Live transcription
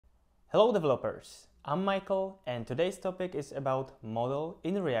Hello developers, I'm Michael and today's topic is about Modal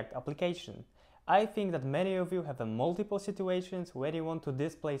in React application. I think that many of you have multiple situations where you want to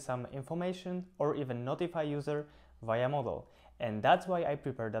display some information or even notify user via Modal, and that's why I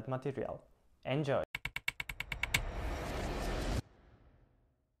prepared that material. Enjoy!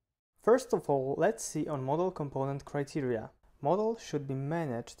 First of all, let's see on Modal component criteria. Modal should be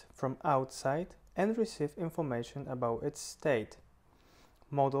managed from outside and receive information about its state.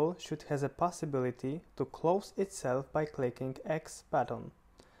 Modal should have a possibility to close itself by clicking X button.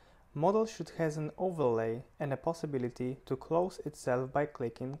 Modal should have an overlay and a possibility to close itself by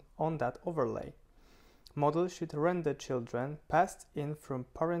clicking on that overlay. Modal should render children passed in from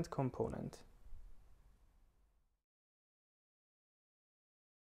parent component.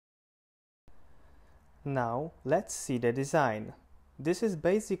 Now let's see the design. This is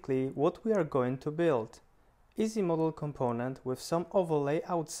basically what we are going to build. Easy Modal component with some overlay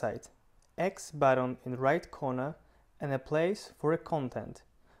outside, X button in right corner and a place for a content.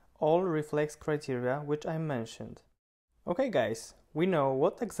 All reflects criteria which I mentioned. Okay guys, we know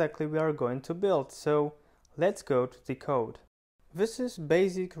what exactly we are going to build, so let's go to the code. This is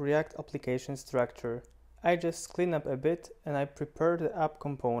basic React application structure. I just clean up a bit and I prepare the app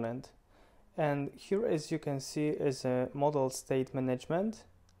component. And here, as you can see, is a modal state management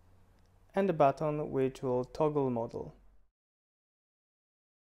and a button which will toggle modal.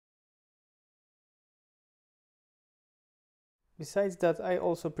 Besides that, I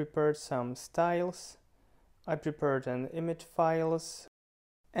also prepared some styles. I prepared an image files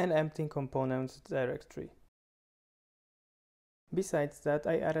and empty components directory. Besides that,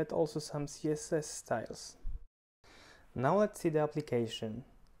 I added also some CSS styles. Now let's see the application.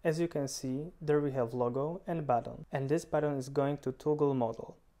 As you can see, there we have logo and button, and this button is going to toggle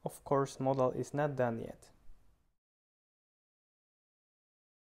modal. Of course, Modal is not done yet.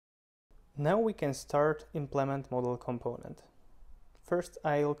 Now we can start implement Modal component. First,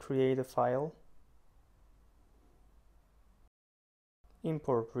 I'll create a file,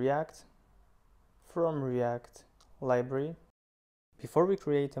 import React, from React library. Before we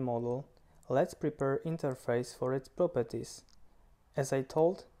create a model, let's prepare interface for its properties. As I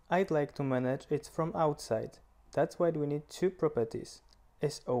told, I'd like to manage it from outside. That's why we need two properties.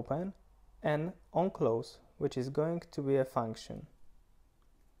 Is open and onClose, which is going to be a function.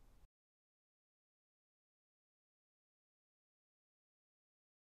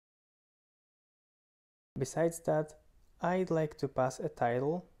 Besides that, I'd like to pass a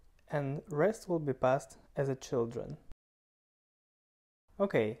title and rest will be passed as a children.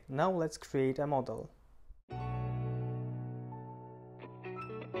 Okay, now let's create a model.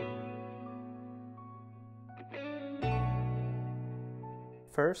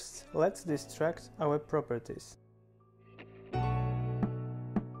 First, let's destruct our properties.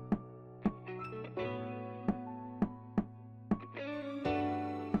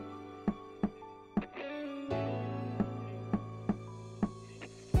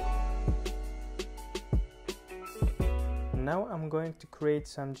 Now I'm going to create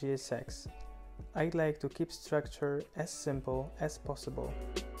some JSX. I'd like to keep structure as simple as possible.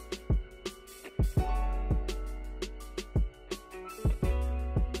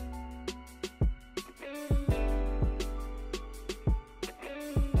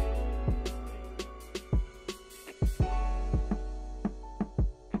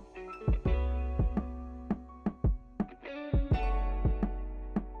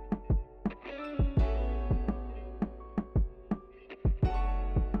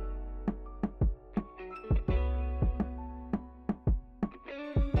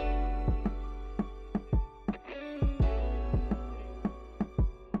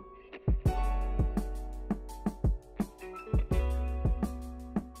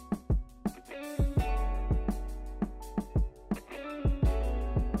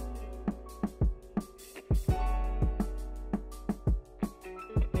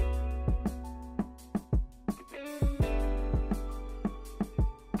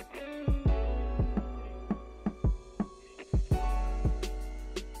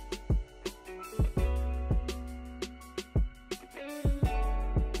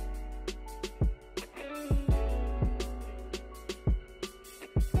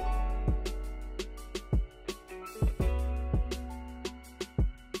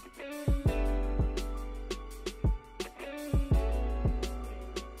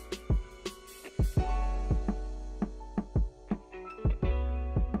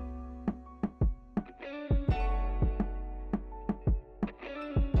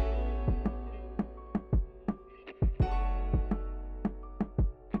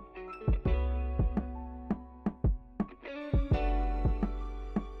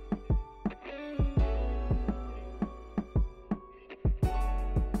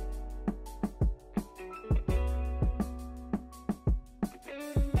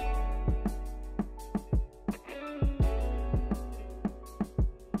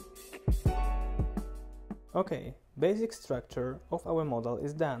 Okay, basic structure of our model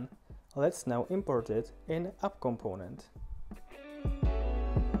is done. Let's now import it in app component.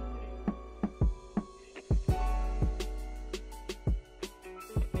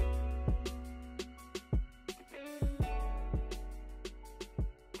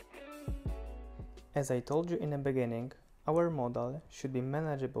 As I told you in the beginning, our model should be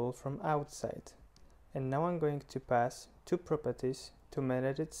manageable from outside. And now I'm going to pass two properties to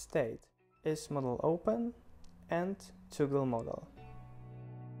manage its state. Is model open and toggle model.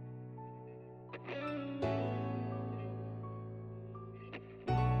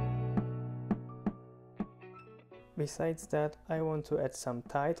 Besides that, I want to add some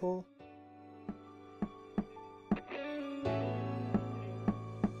title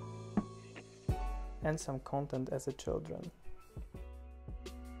and some content as a children.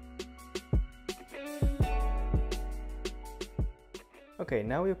 Okay,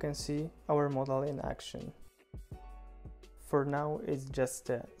 now you can see our model in action. For now, it's just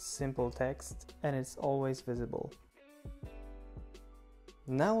a simple text and it's always visible.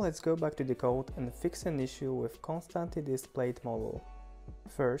 Now let's go back to the code and fix an issue with constantly displayed model.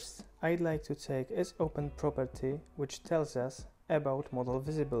 First, I'd like to take isOpen property, which tells us about model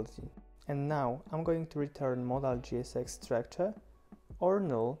visibility. And now I'm going to return Modal JSX structure or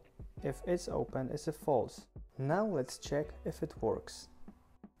null if isOpen is a false. Now let's check if it works.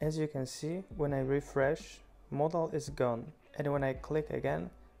 As you can see, when I refresh, model is gone, and when I click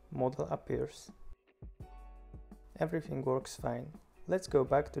again, model appears. Everything works fine. Let's go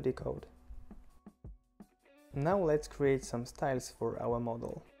back to the code. Now let's create some styles for our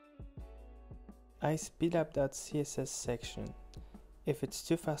model. I speed up that CSS section. If it's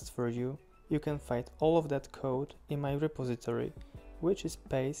too fast for you, you can find all of that code in my repository, which is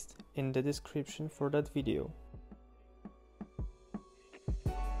pasted in the description for that video.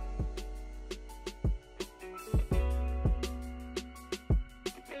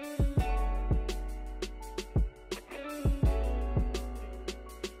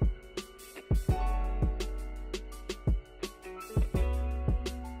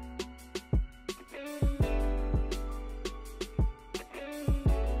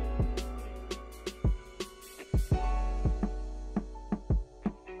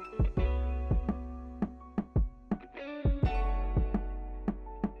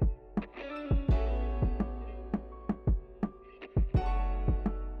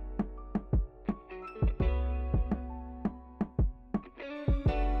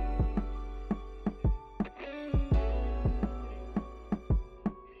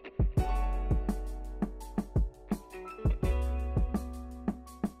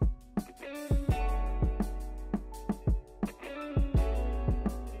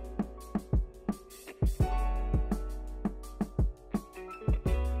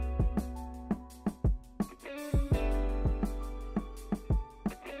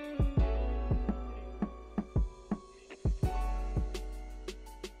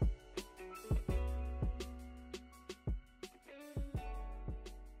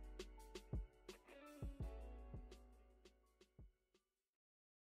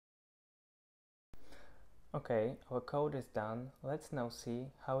 Okay, our code is done. Let's now see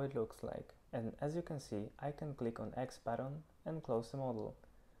how it looks like. And as you can see, I can click on X button and close the model.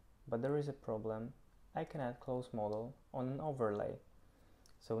 But there is a problem. I cannot close model on an overlay.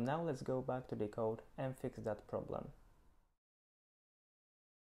 So now let's go back to the code and fix that problem.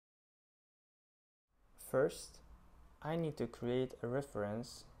 First, I need to create a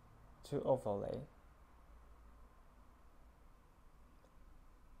reference to overlay.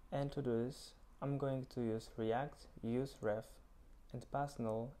 And to do this, I'm going to use React use ref and pass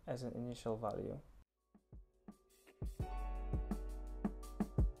null as an initial value.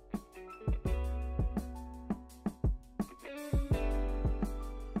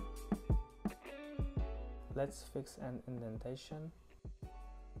 Let's fix an indentation.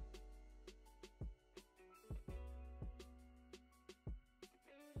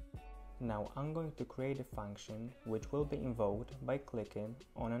 Now I'm going to create a function which will be invoked by clicking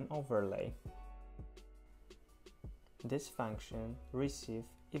on an overlay. This function receives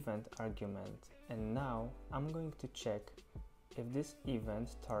event argument, and now I'm going to check if this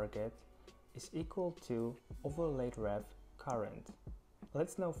event target is equal to overlaid ref current.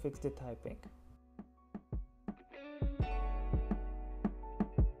 Let's now fix the typing.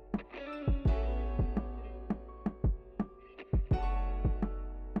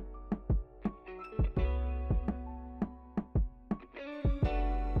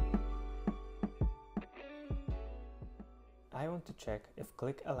 I want to check if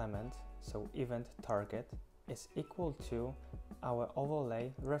click element, so event target, is equal to our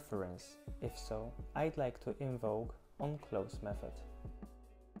overlay reference. If so, I'd like to invoke onClose method.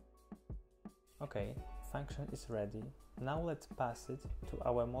 Okay, function is ready. Now let's pass it to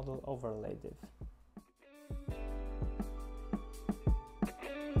our model overlay div.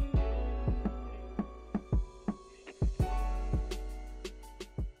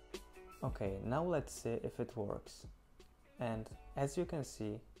 Okay, now let's see if it works. And as you can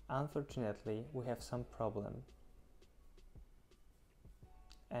see, unfortunately, we have some problem.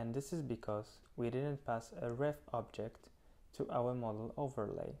 And this is because we didn't pass a ref object to our model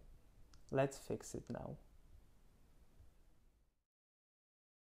overlay. Let's fix it now.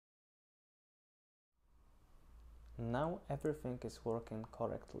 Now everything is working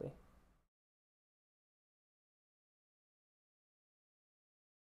correctly.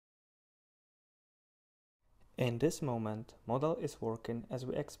 In this moment, Modal is working as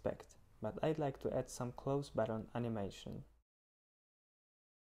we expect, but I'd like to add some close button animation.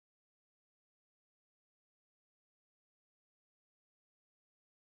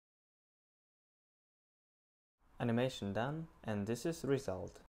 Animation done, and this is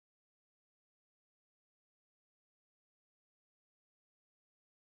result.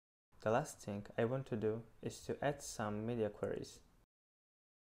 The last thing I want to do is to add some media queries.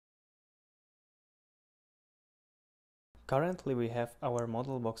 Currently we have our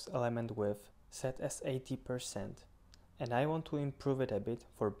model box element width set as 80%, and I want to improve it a bit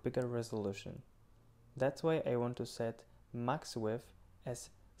for bigger resolution. That's why I want to set max width as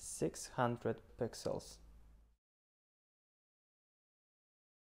 600 pixels.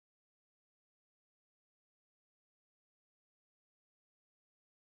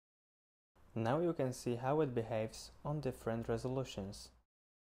 Now you can see how it behaves on different resolutions.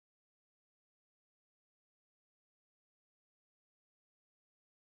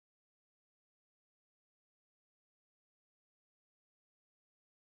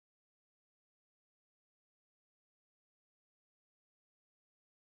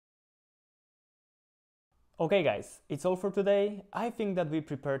 Okay guys, it's all for today. I think that we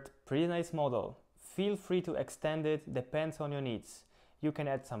prepared pretty nice model. Feel free to extend it, depends on your needs. You can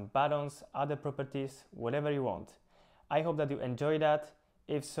add some buttons, other properties, whatever you want. I hope that you enjoy that.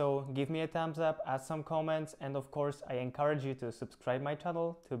 If so, give me a thumbs up, add some comments, and of course I encourage you to subscribe my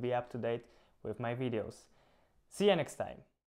channel to be up to date with my videos. See you next time.